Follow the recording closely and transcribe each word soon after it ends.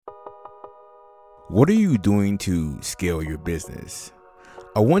What are you doing to scale your business?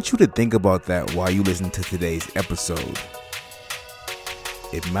 I want you to think about that while you listen to today's episode.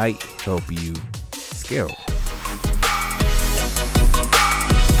 It might help you scale.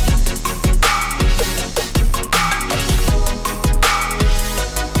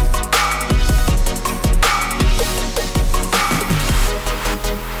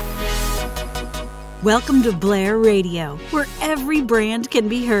 Welcome to Blair Radio, where every brand can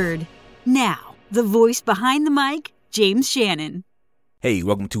be heard. Now, the voice behind the mic, James Shannon. Hey,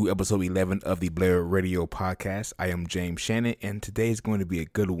 welcome to episode 11 of the Blair Radio podcast. I am James Shannon, and today is going to be a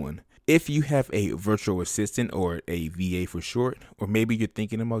good one. If you have a virtual assistant or a VA for short, or maybe you're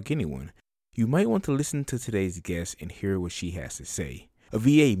thinking about getting one, you might want to listen to today's guest and hear what she has to say. A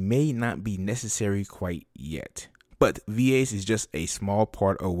VA may not be necessary quite yet, but VAs is just a small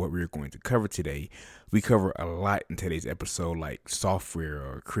part of what we're going to cover today. We cover a lot in today's episode, like software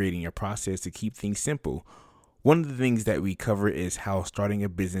or creating a process to keep things simple. One of the things that we cover is how starting a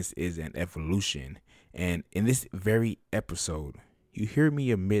business is an evolution. And in this very episode, you hear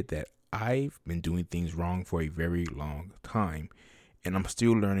me admit that I've been doing things wrong for a very long time, and I'm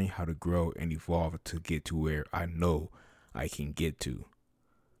still learning how to grow and evolve to get to where I know I can get to.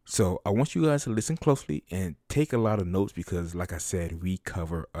 So I want you guys to listen closely and take a lot of notes because, like I said, we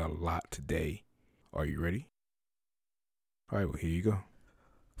cover a lot today. Are you ready? All right, well, here you go.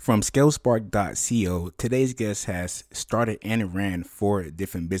 From scalespark.co, today's guest has started and ran 4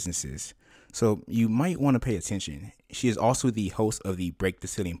 different businesses. So you might want to pay attention. She is also the host of the Break the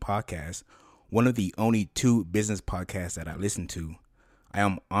Ceiling podcast, one of the only 2 business podcasts that I listen to. I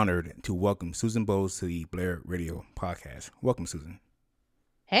am honored to welcome Susan Boles to the Blair Radio podcast. Welcome, Susan.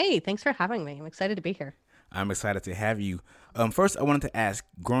 Hey, thanks for having me. I'm excited to be here. I'm excited to have you. First, I wanted to ask,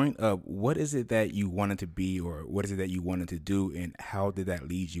 growing up, what is it that you wanted to be or what is it that you wanted to do, and how did that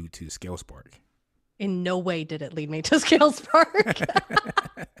lead you to ScaleSpark? In no way did it lead me to ScaleSpark.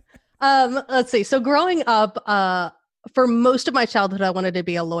 Let's see. So growing up, for most of my childhood, I wanted to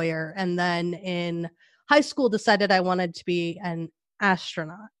be a lawyer. And then in high school, decided I wanted to be an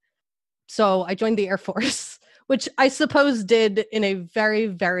astronaut. So I joined the Air Force, which I suppose did in a very,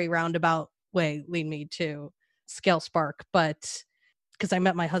 very roundabout way lead me to ScaleSpark, but because I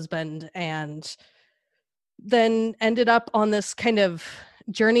met my husband and then ended up on this kind of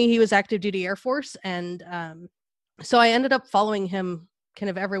journey. He was active duty Air Force. And so I ended up following him kind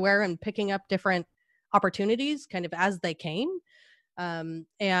of everywhere and picking up different opportunities kind of as they came.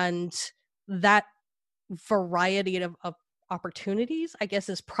 And that variety of opportunities, I guess,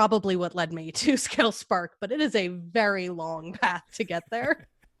 is probably what led me to ScaleSpark, but it is a very long path to get there.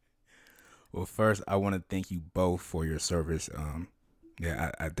 Well, first, I want to thank you both for your service.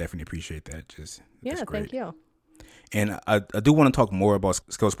 I definitely appreciate that. Thank you. And I do want to talk more about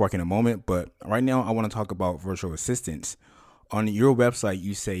ScaleSpark in a moment, but right now I want to talk about virtual assistants. On your website,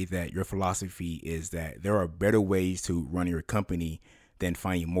 you say that your philosophy is that there are better ways to run your company than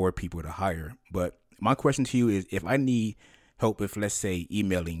finding more people to hire. But my question to you is, if I need help with, let's say,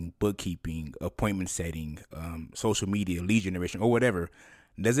 emailing, bookkeeping, appointment setting, social media, lead generation, or whatever,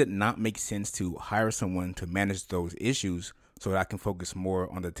 does it not make sense to hire someone to manage those issues so that I can focus more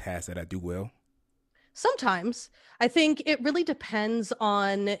on the tasks that I do well? Sometimes. I think it really depends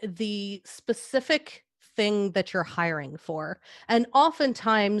on the specific thing that you're hiring for. And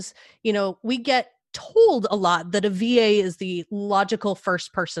oftentimes, we get told a lot that a VA is the logical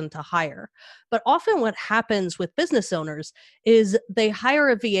first person to hire. But often what happens with business owners is they hire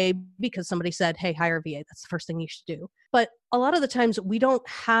a VA because somebody said, hey, hire a VA. That's the first thing you should do. But a lot of the times we don't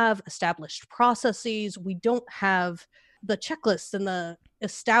have established processes. We don't have the checklists and the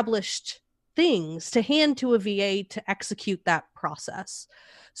established things to hand to a VA to execute that process.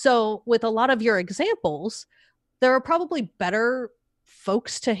 So with a lot of your examples, there are probably better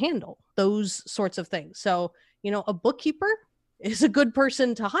folks to handle those sorts of things. So, a bookkeeper is a good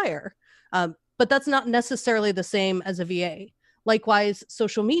person to hire, but that's not necessarily the same as a VA. Likewise,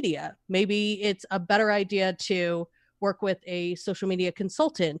 social media, maybe it's a better idea to work with a social media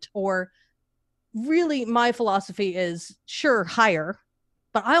consultant, or really my philosophy is sure, hire,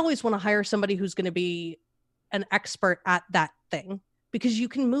 but I always want to hire somebody who's going to be an expert at that thing, because you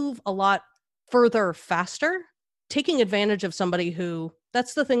can move a lot further faster taking advantage of somebody who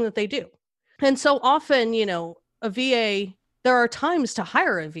that's the thing that they do. And so often, a VA, there are times to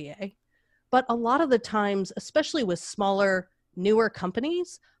hire a VA, but a lot of the times, especially with smaller, newer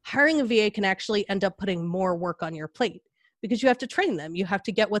companies, hiring a VA can actually end up putting more work on your plate because you have to train them. You have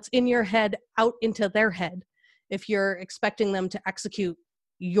to get what's in your head out into their head if you're expecting them to execute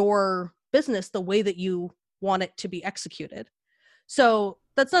your business the way that you want it to be executed. So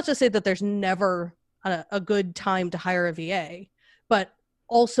that's not to say that there's never a good time to hire a VA, but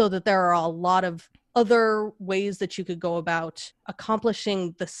also that there are a lot of other ways that you could go about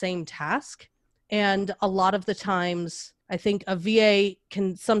accomplishing the same task. And a lot of the times, I think a VA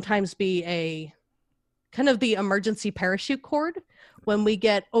can sometimes be a kind of the emergency parachute cord when we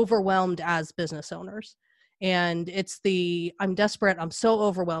get overwhelmed as business owners. And it's I'm desperate, I'm so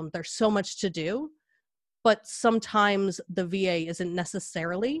overwhelmed, there's so much to do. But sometimes the VA isn't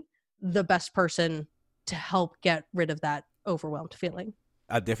necessarily the best person to help get rid of that overwhelmed feeling.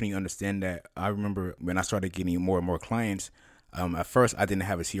 I definitely understand that. I remember when I started getting more and more clients, at first I didn't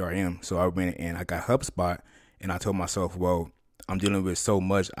have a CRM. So I went and I got HubSpot, and I told myself, well, I'm dealing with so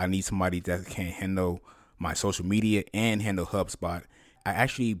much. I need somebody that can handle my social media and handle HubSpot. I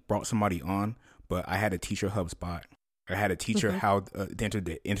actually brought somebody on, but I had to teach her HubSpot. I had to teach her how to enter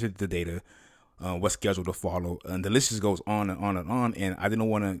the data, what schedule to follow, and the list just goes on and on and on. And I didn't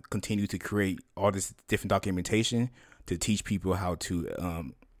want to continue to create all this different documentation to teach people how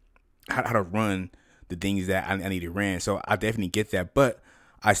to how to run the things that I need to run. So I definitely get that, but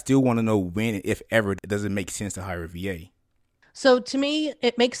I still want to know when, if ever, does it make sense to hire a VA? So to me,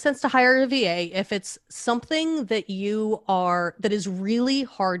 it makes sense to hire a VA if it's something that that is really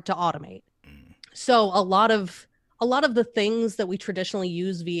hard to automate. So a lot of the things that we traditionally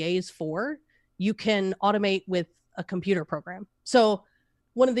use VAs for, you can automate with a computer program. So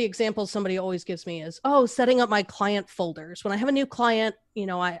one of the examples somebody always gives me is, setting up my client folders. When I have a new client,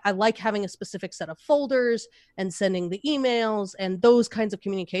 I like having a specific set of folders and sending the emails and those kinds of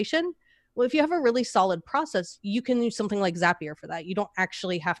communication. Well, if you have a really solid process, you can use something like Zapier for that. You don't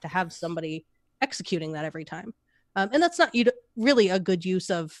actually have to have somebody executing that every time. And that's not really a good use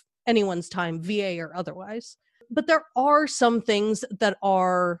of anyone's time, VA or otherwise. But there are some things that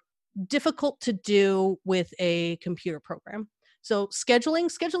are difficult to do with a computer program. So scheduling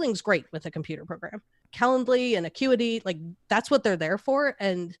is great with a computer program. Calendly and Acuity, that's what they're there for.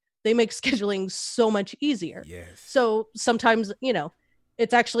 And they make scheduling so much easier. Yes. So sometimes,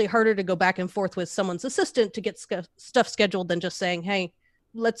 it's actually harder to go back and forth with someone's assistant to get stuff scheduled than just saying, hey,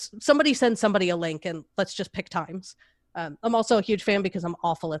 somebody send somebody a link and let's just pick times. I'm also a huge fan because I'm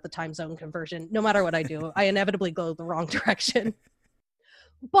awful at the time zone conversion. No matter what I do, I inevitably go the wrong direction.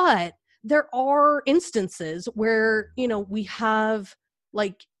 But there are instances where, we have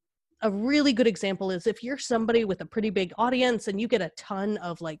a really good example is if you're somebody with a pretty big audience and you get a ton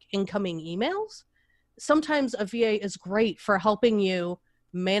of incoming emails, sometimes a VA is great for helping you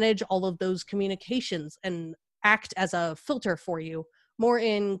manage all of those communications and act as a filter for you, more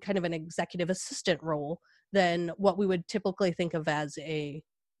in kind of an executive assistant role than what we would typically think of as a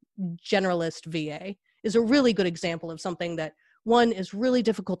generalist VA. Is a really good example of something that, one, is really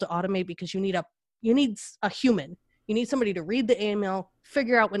difficult to automate because you need a human. You need somebody to read the email,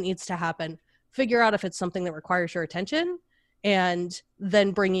 figure out what needs to happen, figure out if it's something that requires your attention, and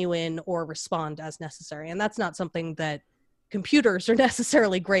then bring you in or respond as necessary. And that's not something that computers are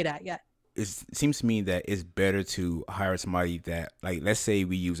necessarily great at yet. It seems to me that it's better to hire somebody that, let's say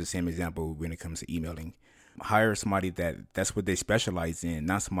we use the same example when it comes to emailing. Hire somebody that's what they specialize in,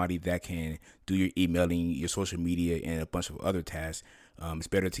 not somebody that can do your emailing, your social media, and a bunch of other tasks. It's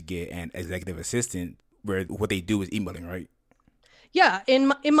better to get an executive assistant where what they do is emailing, right? Yeah,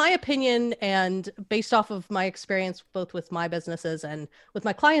 in my opinion, and based off of my experience, both with my businesses and with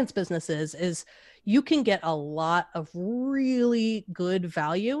my clients' businesses, is you can get a lot of really good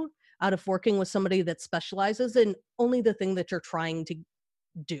value out of working with somebody that specializes in only the thing that you're trying to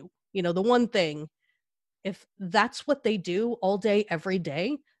do. The one thing, if that's what they do all day, every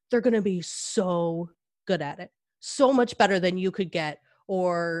day, they're going to be so good at it, so much better than you could get,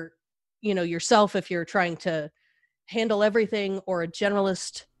 or, yourself, if you're trying to handle everything, or a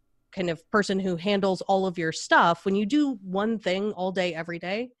generalist kind of person who handles all of your stuff. When you do one thing all day, every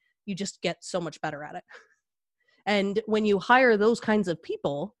day, you just get so much better at it. And when you hire those kinds of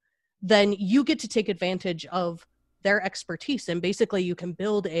people, then you get to take advantage of their expertise. And basically you can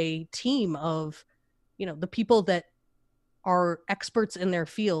build a team of, the people that are experts in their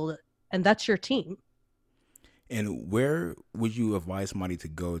field, and that's your team. And where would you advise somebody to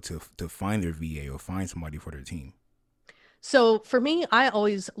go to find their VA or find somebody for their team? So for me, I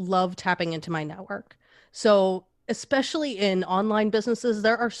always love tapping into my network. So especially in online businesses,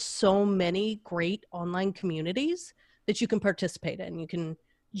 there are so many great online communities that you can participate in. You can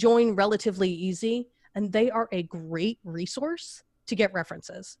join relatively easy, and they are a great resource to get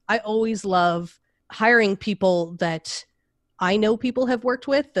references. I always love hiring people that I know people have worked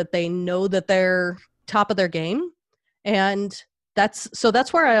with, that they know that they're top of their game. And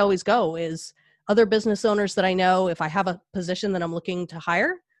that's where I always go, is other business owners that I know. If I have a position that I'm looking to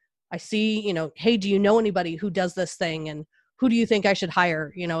hire, I see, hey, do you know anybody who does this thing? And who do you think I should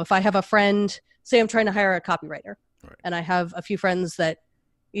hire? If I have a friend, say I'm trying to hire a copywriter, Right. and I have a few friends that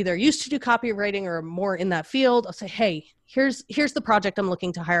either used to do copywriting or more in that field, I'll say, hey, here's the project I'm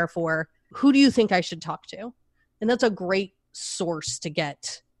looking to hire for. Who do you think I should talk to? And that's a great source to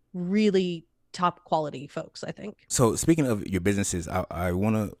get really top quality folks, I think. So speaking of your businesses, I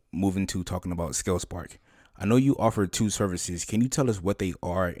want to move into talking about ScaleSpark. I know you offer 2 services. Can you tell us what they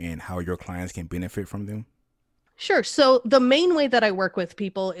are and how your clients can benefit from them? Sure. So the main way that I work with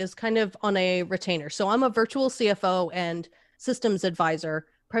people is kind of on a retainer. So I'm a virtual CFO and systems advisor,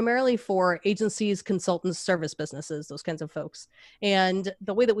 primarily for agencies, consultants, service businesses, those kinds of folks. And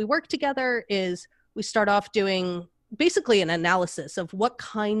the way that we work together is we start off doing basically an analysis of what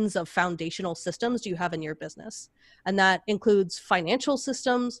kinds of foundational systems do you have in your business. And that includes financial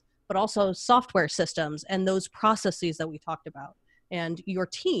systems, but also software systems and those processes that we talked about, and your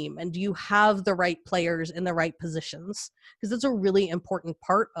team. And do you have the right players in the right positions? Because that's a really important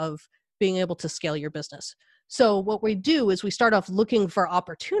part of being able to scale your business. So what we do is we start off looking for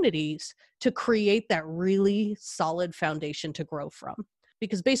opportunities to create that really solid foundation to grow from.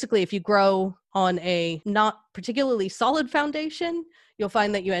 Because basically, if you grow on a not particularly solid foundation, you'll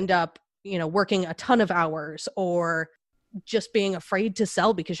find that you end up, working a ton of hours or just being afraid to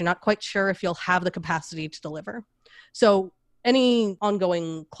sell because you're not quite sure if you'll have the capacity to deliver. So any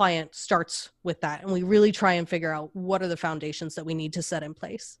ongoing client starts with that. And we really try and figure out what are the foundations that we need to set in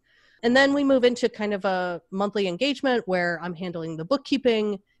place. And then we move into kind of a monthly engagement where I'm handling the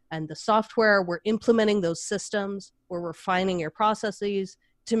bookkeeping and the software. We're implementing those systems. We're refining your processes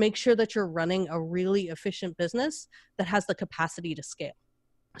to make sure that you're running a really efficient business that has the capacity to scale.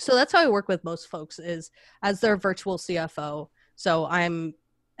 So that's how I work with most folks, is as their virtual CFO. So I'm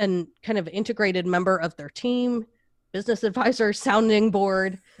an kind of integrated member of their team, business advisor, sounding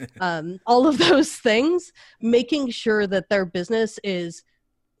board, all of those things, making sure that their business is,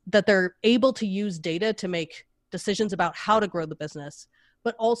 that they're able to use data to make decisions about how to grow the business,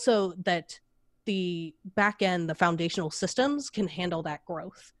 but also that the back end, the foundational systems can handle that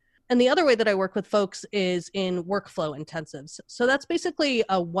growth. And the other way that I work with folks is in workflow intensives. So that's basically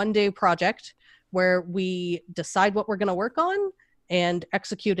a one-day project where we decide what we're going to work on and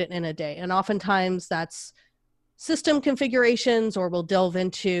execute it in a day. And oftentimes that's system configurations, or we'll delve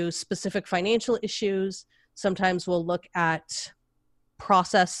into specific financial issues. Sometimes we'll look at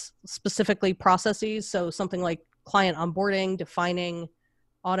specifically processes. So something like client onboarding, defining,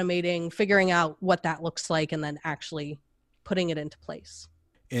 automating, figuring out what that looks like, and then actually putting it into place.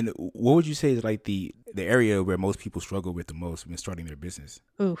 And what would you say is like the area where most people struggle with the most when starting their business?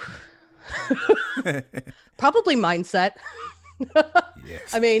 Ooh, probably mindset.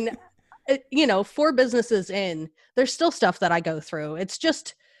 Yes. I mean, 4 businesses in, there's still stuff that I go through. It's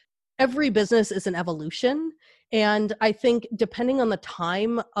just every business is an evolution. And I think depending on the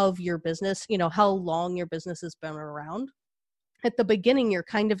time of your business, how long your business has been around, at the beginning, you're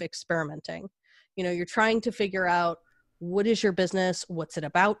kind of experimenting. You're trying to figure out, what is your business? What's it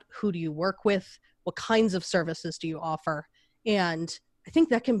about? Who do you work with? What kinds of services do you offer? And I think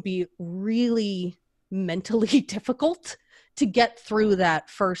that can be really mentally difficult to get through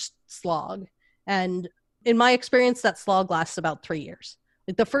that first slog. And in my experience, that slog lasts about 3 years.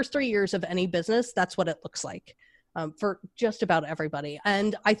 Like the first 3 years of any business, that's what it looks like for just about everybody.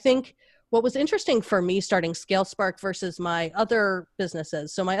 And I think what was interesting for me starting ScaleSpark versus my other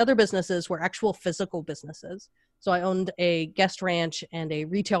businesses, so my other businesses were actual physical businesses. So I owned a guest ranch and a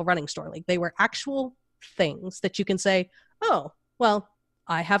retail running store. Like they were actual things that you can say, oh, well,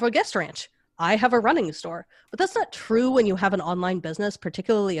 I have a guest ranch, I have a running store. But that's not true when you have an online business,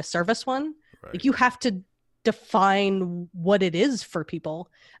 particularly a service one. Right. Like you have to define what it is for people.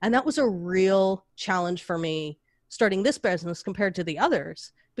 And that was a real challenge for me starting this business compared to the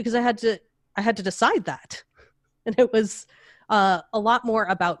others, because I had to decide that. And it was a lot more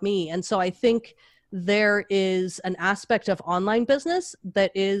about me. And so I think there is an aspect of online business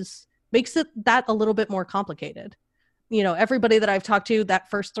that makes that a little bit more complicated. Everybody that I've talked to, that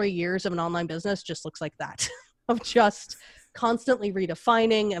first 3 years of an online business just looks like that, of just constantly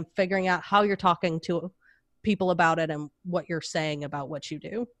redefining and figuring out how you're talking to people about it and what you're saying about what you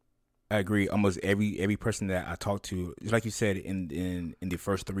do. I agree. Almost every person that I talk to, like you said, in the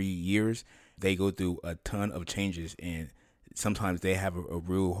first 3 years, they go through a ton of changes, and sometimes they have a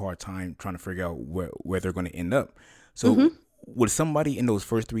real hard time trying to figure out where they're going to end up. So would somebody in those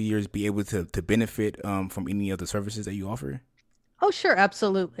first 3 years be able to benefit from any of the services that you offer? Oh, sure.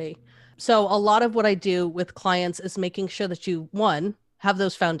 Absolutely. So a lot of what I do with clients is making sure that you, one, have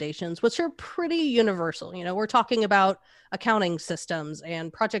those foundations, which are pretty universal. We're talking about accounting systems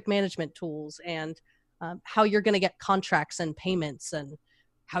and project management tools and how you're going to get contracts and payments and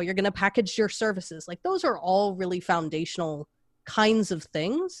how you're going to package your services. Like those are all really foundational kinds of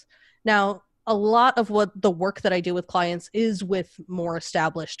things. Now, a lot of what the work that I do with clients is with more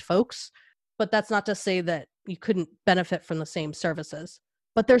established folks, but that's not to say that you couldn't benefit from the same services.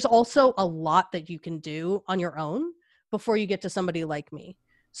 But there's also a lot that you can do on your own before you get to somebody like me.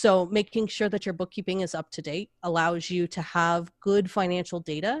 So making sure that your bookkeeping is up to date allows you to have good financial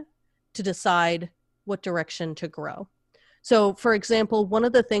data to decide what direction to grow. So for example, one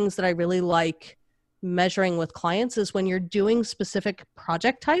of the things that I really like measuring with clients is when you're doing specific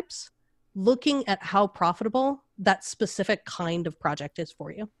project types, looking at how profitable that specific kind of project is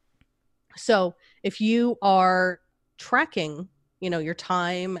for you. So if you are tracking, your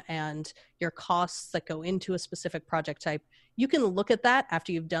time and your costs that go into a specific project type, you can look at that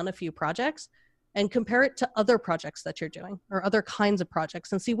after you've done a few projects and compare it to other projects that you're doing or other kinds of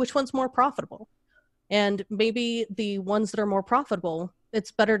projects and see which one's more profitable. And maybe the ones that are more profitable,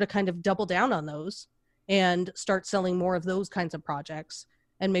 it's better to kind of double down on those and start selling more of those kinds of projects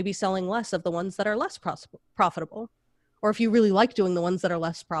and maybe selling less of the ones that are less profitable. Or if you really like doing the ones that are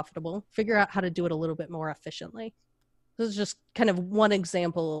less profitable, figure out how to do it a little bit more efficiently. This is just kind of one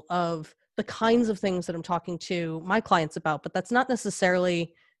example of the kinds of things that I'm talking to my clients about, but that's not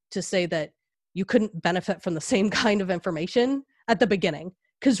necessarily to say that you couldn't benefit from the same kind of information at the beginning.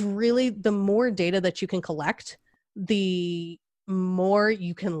 Because really, the more data that you can collect, the more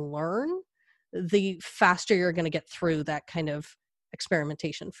you can learn, the faster you're going to get through that kind of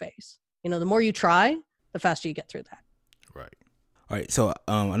experimentation phase. The more you try, the faster you get through that. Right. All right. So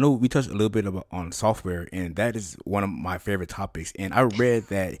I know we touched a little bit on software, and that is one of my favorite topics. And I read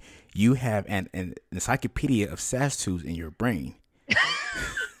that you have an encyclopedia of SaaS tools in your brain.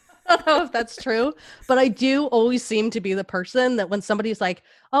 I don't know if that's true, but I do always seem to be the person that when somebody's like,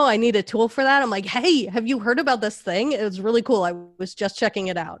 oh, I need a tool for that, I'm like, hey, have you heard about this thing? It was really cool. I was just checking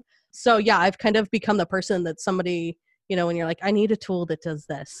it out. So yeah, I've kind of become the person that somebody, when you're like, I need a tool that does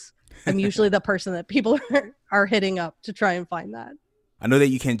this. I'm usually the person that people are hitting up to try and find that. I know that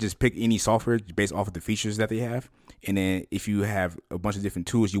you can't just pick any software based off of the features that they have. And then if you have a bunch of different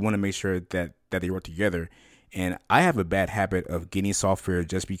tools, you want to make sure that they work together. And I have a bad habit of getting software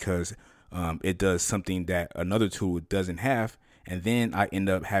just because it does something that another tool doesn't have. And then I end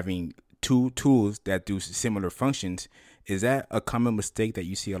up having two tools that do similar functions. Is that a common mistake that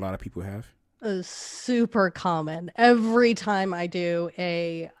you see a lot of people have? Super common. Every time I do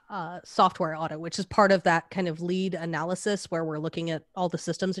a software audit, which is part of that kind of lead analysis where we're looking at all the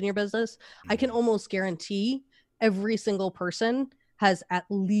systems in your business, I can almost guarantee every single person has at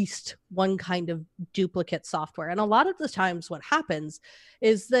least one kind of duplicate software. And a lot of the times what happens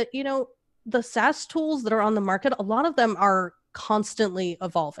is that, the SaaS tools that are on the market, a lot of them are constantly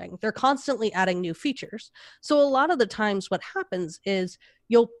evolving. They're constantly adding new features. So a lot of the times what happens is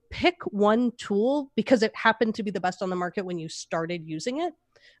you'll pick one tool because it happened to be the best on the market when you started using it,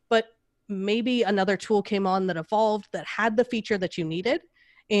 but maybe another tool came on that evolved that had the feature that you needed.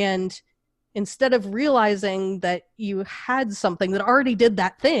 And instead of realizing that you had something that already did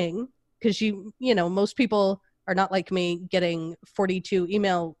that thing, because most people are not like me getting 42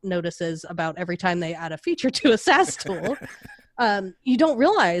 email notices about every time they add a feature to a SaaS tool. You don't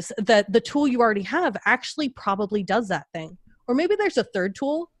realize that the tool you already have actually probably does that thing. Or maybe there's a third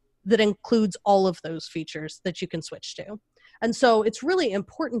tool that includes all of those features that you can switch to. And so it's really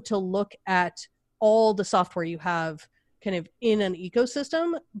important to look at all the software you have kind of in an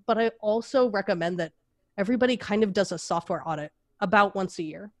ecosystem. But I also recommend that everybody kind of does a software audit about once a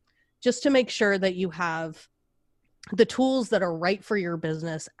year, just to make sure that you have the tools that are right for your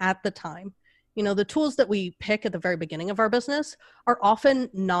business at the time. The tools that we pick at the very beginning of our business are often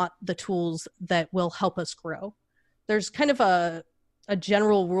not the tools that will help us grow. There's kind of a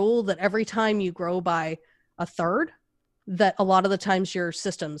general rule that every time you grow by a third, that a lot of the times your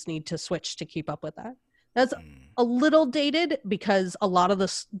systems need to switch to keep up with that. That's a little dated because a lot of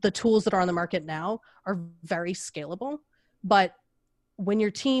the tools that are on the market now are very scalable. But when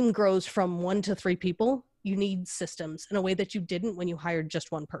your team grows from 1 to 3 people, you need systems in a way that you didn't when you hired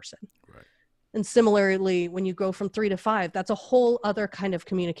just one person. Right. And similarly, when you go from 3 to 5, that's a whole other kind of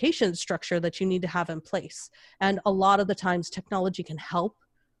communication structure that you need to have in place. And a lot of the times technology can help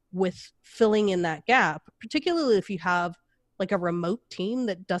with filling in that gap, particularly if you have like a remote team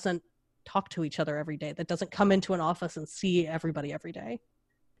that doesn't talk to each other every day, that doesn't come into an office and see everybody every day.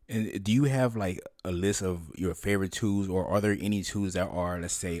 And do you have like a list of your favorite tools, or are there any tools that are,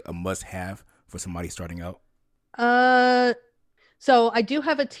 let's say, a must-have for somebody starting out? So I do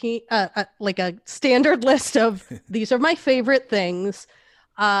have like a standard list of these are my favorite things.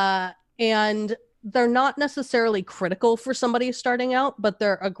 And they're not necessarily critical for somebody starting out, but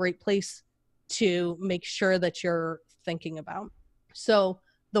they're a great place to make sure that you're thinking about. So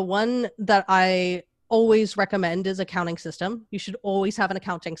the one that I always recommend is accounting system. You should always have an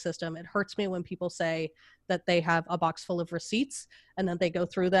accounting system. It hurts me when people say that they have a box full of receipts and then they go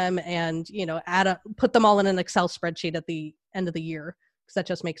through them and, put them all in an Excel spreadsheet at the end of the year, because that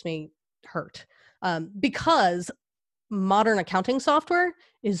just makes me hurt. Because modern accounting software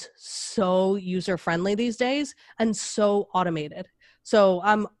is so user-friendly these days and so automated. So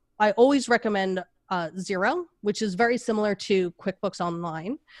I always recommend Xero, which is very similar to QuickBooks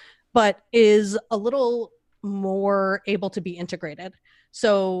Online, but is a little more able to be integrated.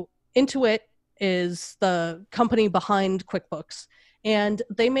 So Intuit is the company behind QuickBooks, and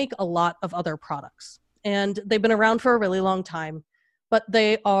they make a lot of other products. And they've been around for a really long time, but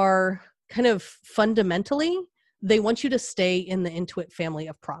they are kind of fundamentally, they want you to stay in the Intuit family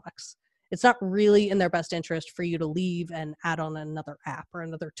of products. It's not really in their best interest for you to leave and add on another app or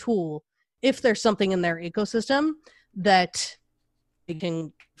another tool if there's something in their ecosystem that they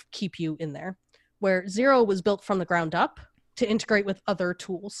can keep you in there. Where Xero was built from the ground up to integrate with other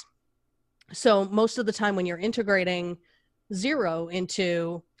tools. So most of the time when you're integrating Xero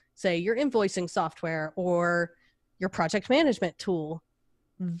into, say, your invoicing software or your project management tool,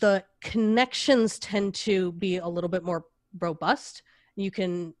 the connections tend to be a little bit more robust. You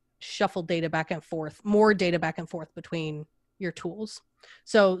can shuffle data back and forth, more data back and forth between your tools.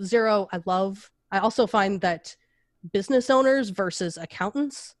 So Xero, I love. I also find that business owners versus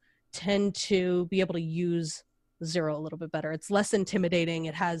accountants tend to be able to use Xero a little bit better. It's less intimidating.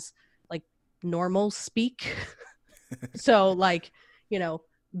 It has like normal speak. So like,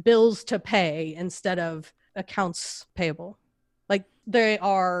 bills to pay instead of accounts payable. Like they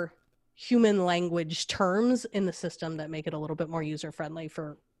are human language terms in the system that make it a little bit more user-friendly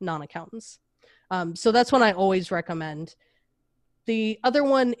for non-accountants. So that's one I always recommend. The other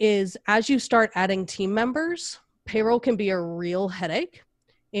one is, as you start adding team members, payroll can be a real headache.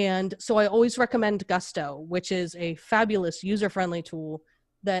 And so I always recommend Gusto, which is a fabulous user-friendly tool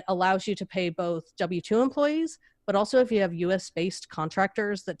that allows you to pay both W-2 employees, but also if you have US-based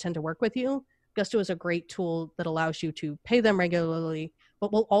contractors that tend to work with you, Gusto is a great tool that allows you to pay them regularly,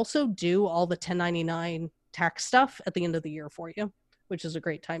 but will also do all the 1099 tax stuff at the end of the year for you, which is a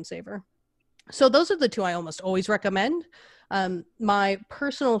great time saver. So those are the two I almost always recommend. My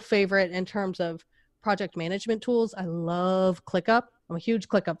personal favorite in terms of project management tools, I love ClickUp. I'm a huge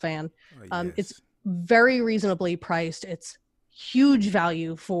ClickUp fan. Yes. It's very reasonably priced. It's huge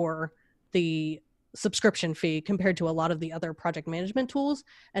value for the subscription fee compared to a lot of the other project management tools.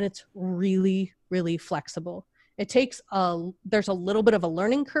 And it's really, really flexible. It takes there's a little bit of a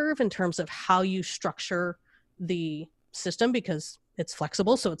learning curve in terms of how you structure the system because it's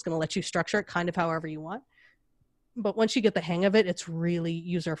flexible. So it's going to let you structure it kind of however you want. But once you get the hang of it, it's really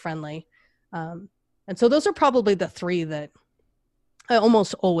user-friendly. And so those are probably the three that I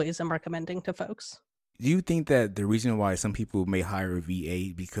almost always am recommending to folks. Do you think that the reason why some people may hire a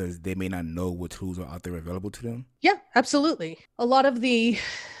VA because they may not know what tools are out there available to them? Yeah, absolutely. A lot of the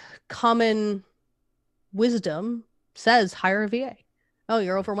common wisdom says hire a VA. Oh,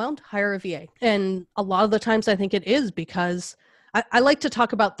 you're overwhelmed? Hire a VA. And a lot of the times I think it is because I like to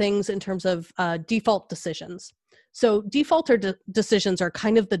talk about things in terms of default decisions. So default decisions are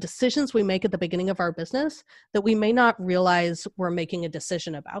kind of the decisions we make at the beginning of our business that we may not realize we're making a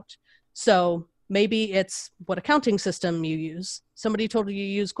decision about. So maybe it's what accounting system you use. Somebody told you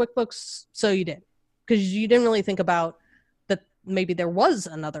use QuickBooks, so you did. Because you didn't really think about that maybe there was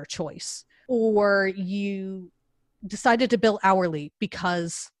another choice. Or you decided to bill hourly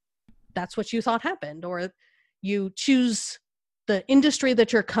because that's what you thought happened. Or you choose the industry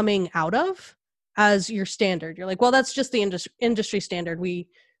that you're coming out of as your standard. You're like, well, that's just the industry standard. We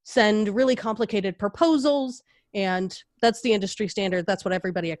send really complicated proposals and that's the industry standard. That's what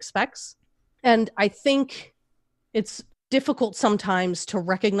everybody expects. And I think it's difficult sometimes to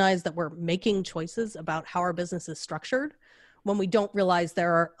recognize that we're making choices about how our business is structured when we don't realize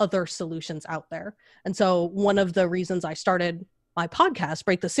there are other solutions out there. And so one of the reasons I started my podcast,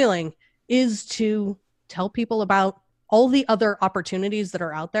 Break the Ceiling, is to tell people about all the other opportunities that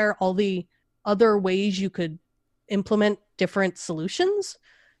are out there, all the other ways you could implement different solutions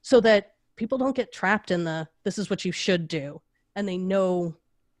so that people don't get trapped in this is what you should do. And they know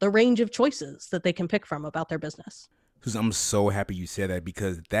the range of choices that they can pick from about their business. Susan, I'm so happy you said that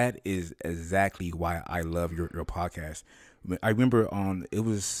because that is exactly why I love your podcast. I remember it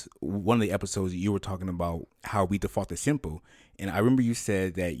was one of the episodes you were talking about how we default to simple. And I remember you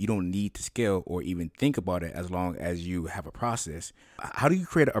said that you don't need to scale or even think about it as long as you have a process. How do you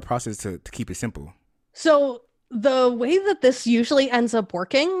create a process to keep it simple? So the way that this usually ends up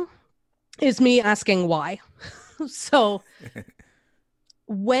working is me asking why. So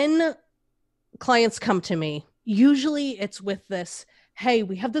when clients come to me, usually it's with this, hey,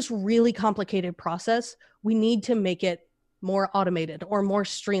 we have this really complicated process. We need to make it more automated or more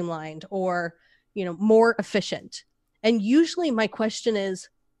streamlined or, more efficient. And usually my question is,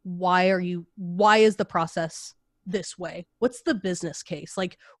 why is the process this way? What's the business case?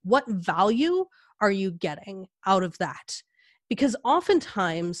 Like, what value are you getting out of that? Because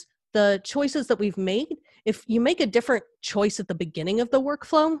oftentimes the choices that we've made, if you make a different choice at the beginning of the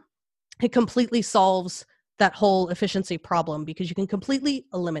workflow, it completely solves that whole efficiency problem because you can completely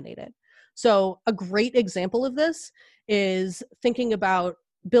eliminate it. So a great example of this is thinking about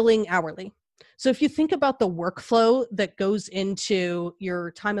billing hourly. So if you think about the workflow that goes into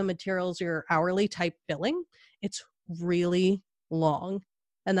your time and materials, your hourly type billing, it's really long.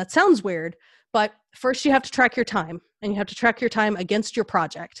 And that sounds weird, but first you have to track your time, and you have to track your time against your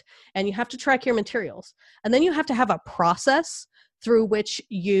project, and you have to track your materials. And then you have to have a process through which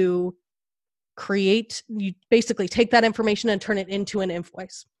you basically take that information and turn it into an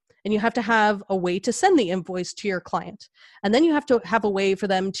invoice. And you have to have a way to send the invoice to your client. And then you have to have a way for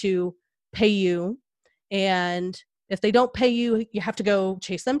them to pay you. And if they don't pay you, you have to go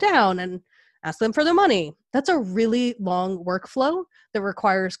chase them down and ask them for their money. That's a really long workflow that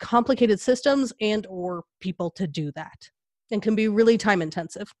requires complicated systems and or people to do that, and can be really time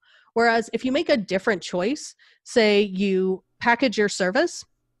intensive. Whereas if you make a different choice, say you package your service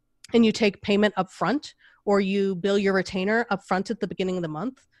and you take payment up front, or you bill your retainer up front at the beginning of the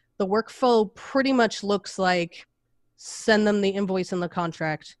month, the workflow pretty much looks like send them the invoice and the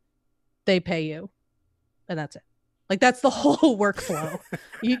contract, they pay you, and that's it. Like, that's the whole workflow.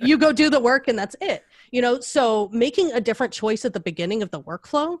 You go do the work and that's it. So making a different choice at the beginning of the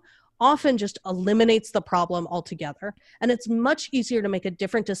workflow often just eliminates the problem altogether. And it's much easier to make a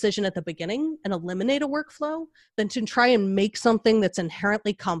different decision at the beginning and eliminate a workflow than to try and make something that's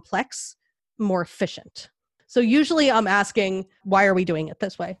inherently complex more efficient. So usually I'm asking, why are we doing it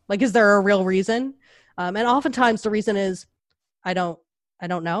this way? Like, is there a real reason? And oftentimes the reason is, I don't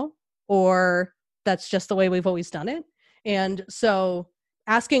know, or that's just the way we've always done it. And so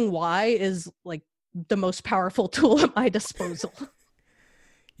asking why is like the most powerful tool at my disposal.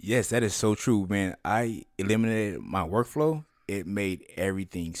 Yes, that is so true, man. I eliminated my workflow. It made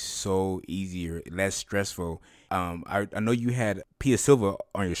everything so easier, less stressful. I know you had Pia Silva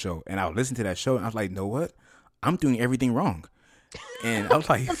on your show, and I was listening to that show, and I was like, know what? I'm doing everything wrong. And I was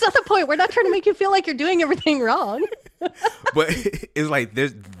like, that's not the point. We're not trying to make you feel like you're doing everything wrong. But it's like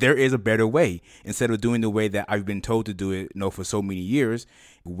there is a better way. Instead of doing the way that I've been told to do it, for so many years,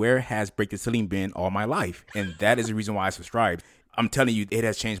 where has Break the Ceiling been all my life? And that is the reason why I subscribed. I'm telling you, it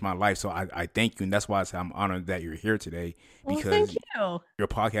has changed my life. So I thank you. And that's why I'm honored that you're here today, because thank you. Your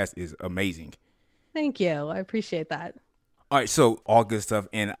podcast is amazing. Thank you. I appreciate that. All right, so all good stuff,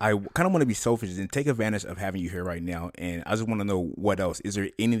 and I kind of want to be selfish and take advantage of having you here right now, and I just want to know what else. Is there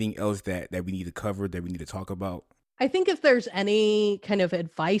anything else that we need to cover, that we need to talk about? I think if there's any kind of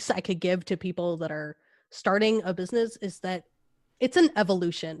advice I could give to people that are starting a business, is that it's an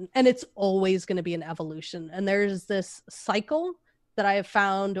evolution, and it's always going to be an evolution. And there's this cycle that I have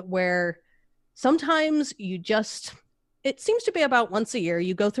found where sometimes it seems to be about once a year,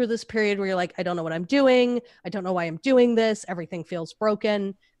 you go through this period where you're like, I don't know what I'm doing. I don't know why I'm doing this. Everything feels broken.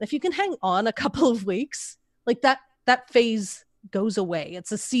 And if you can hang on a couple of weeks, like that phase goes away.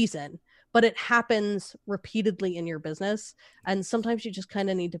 It's a season, but it happens repeatedly in your business. And sometimes you just kind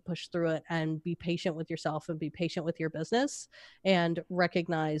of need to push through it and be patient with yourself and be patient with your business and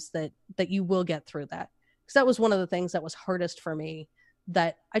recognize that you will get through that. Because that was one of the things that was hardest for me,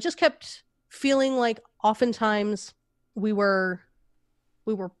 that I just kept feeling like oftentimes we were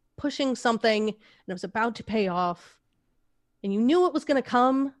pushing something and it was about to pay off and you knew it was going to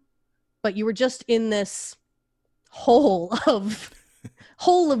come, but you were just in this hole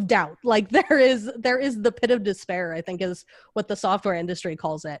of doubt. Like there is the pit of despair, I think is what the software industry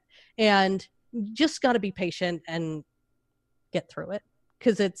calls it. And you just got to be patient and get through it,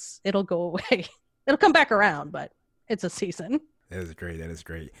 because it'll go away. It'll come back around, but it's a season. That is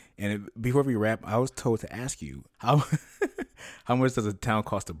great. And before we wrap, I was told to ask you, how much does a town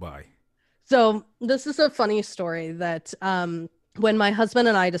cost to buy? So this is a funny story that when my husband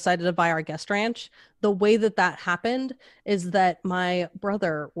and I decided to buy our guest ranch, the way that happened is that my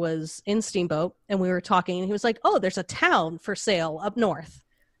brother was in Steamboat and we were talking and he was like, oh, there's a town for sale up north.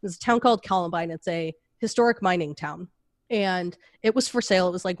 There's a town called Columbine. It's a historic mining town. And it was for sale.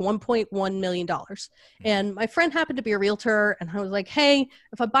 It was like $1.1 million. And my friend happened to be a realtor. And I was like, hey,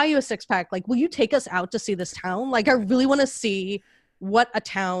 if I buy you a 6-pack, like, will you take us out to see this town? Like, I really want to see what a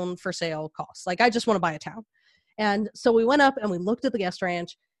town for sale costs. Like, I just want to buy a town. And so we went up and we looked at the guest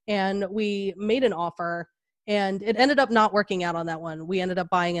ranch and we made an offer. And it ended up not working out on that one. We ended up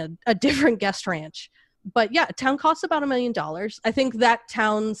buying a different guest ranch. But yeah, a town costs about $1 million. I think that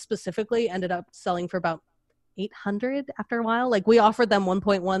town specifically ended up selling for about 800 after a while. Like, we offered them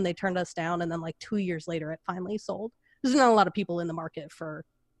 1.1, they turned us down, and then like 2 years later it finally sold. There's not a lot of people in the market for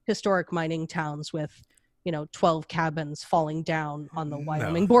historic mining towns with 12 cabins falling down on the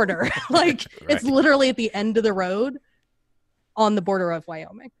Wyoming border. Like, right. It's literally at the end of the road on the border of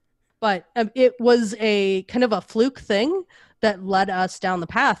Wyoming. But it was a kind of a fluke thing that led us down the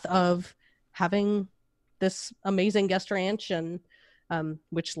path of having this amazing guest ranch, and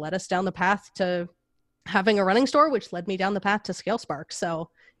which led us down the path to having a running store, which led me down the path to Scale Spark. So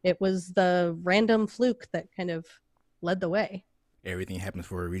it was the random fluke that kind of led the way. Everything happens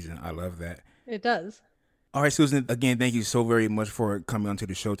for a reason. I love that. It does. All right, Susan, again, thank you so very much for coming onto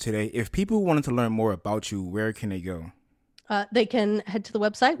the show today. If people wanted to learn more about you, where can they go? They can head to the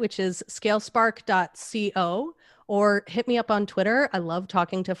website, which is scalespark.co, or hit me up on Twitter. I love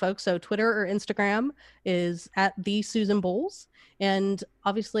talking to folks. So Twitter or Instagram is at @TheSusanBoles. And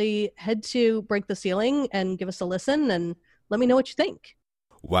obviously head to Break the Ceiling and give us a listen and let me know what you think.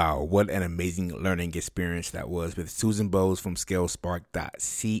 Wow, what an amazing learning experience that was with Susan Boles from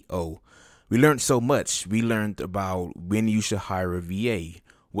scalespark.co. We learned so much. We learned about when you should hire a VA,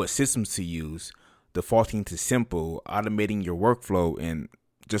 what systems to use, defaulting to simple, automating your workflow, and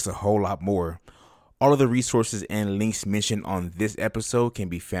just a whole lot more. All of the resources and links mentioned on this episode can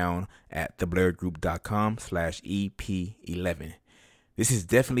be found at theblairgroup.com/EP11. This is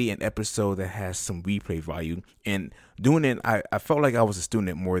definitely an episode that has some replay value, and doing it, I felt like I was a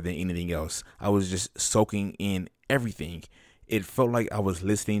student more than anything else. I was just soaking in everything. It felt like I was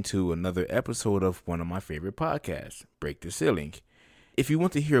listening to another episode of one of my favorite podcasts, Break the Ceiling. If you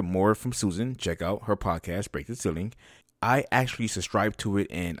want to hear more from Susan, check out her podcast, Break the Ceiling. I actually subscribe to it,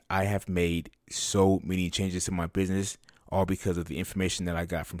 and I have made so many changes to my business, all because of the information that I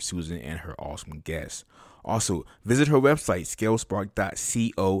got from Susan and her awesome guests. Also, visit her website,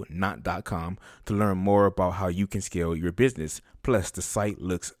 scalespark.co, not .com, to learn more about how you can scale your business. Plus, the site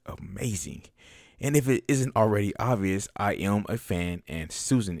looks amazing. And if it isn't already obvious, I am a fan. And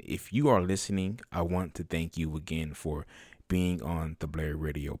Susan, if you are listening, I want to thank you again for being on the Blair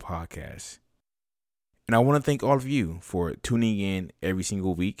Radio podcast. And I want to thank all of you for tuning in every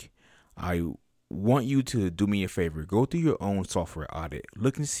single week. I want you to do me a favor. Go through your own software audit.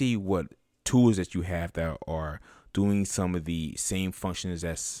 Look and see what tools that you have that are doing some of the same functions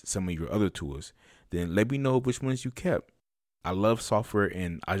as some of your other tools. Then let me know which ones you kept. I love software,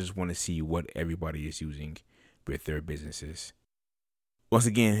 and I just want to see what everybody is using with their businesses. Once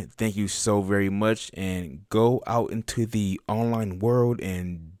again, thank you so very much, and go out into the online world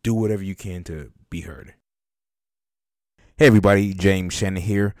and do whatever you can to be heard. Hey everybody, James Shannon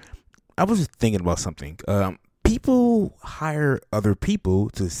here. I was just thinking about something. People hire other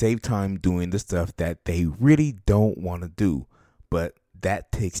people to save time doing the stuff that they really don't want to do, but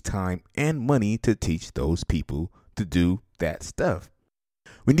that takes time and money to teach those people to do that stuff.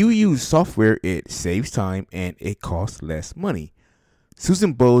 When you use software, it saves time and it costs less money.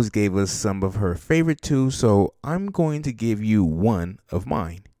 Susan Boles gave us some of her favorite tools, so I'm going to give you one of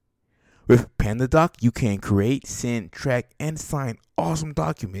mine. With PandaDoc, you can create, send, track, and sign awesome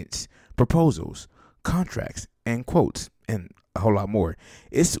documents, proposals, contracts, and quotes, and a whole lot more.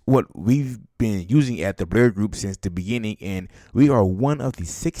 It's what we've been using at the Blair Group since the beginning, and we are one of the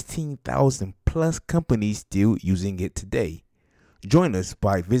 16,000 plus companies still using it today. Join us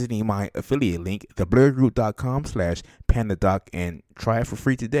by visiting my affiliate link, theblairgroup.com/PandaDoc, and try it for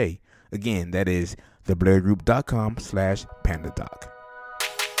free today. Again, that is theblairgroup.com/PandaDoc.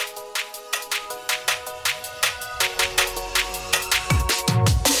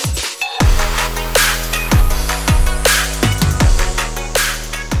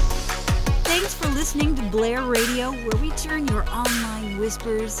 Thanks for listening to Blair Radio, where we turn your online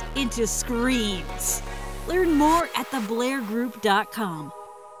whispers into screams. Learn more at theblairgroup.com.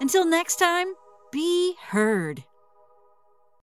 Until next time, be heard.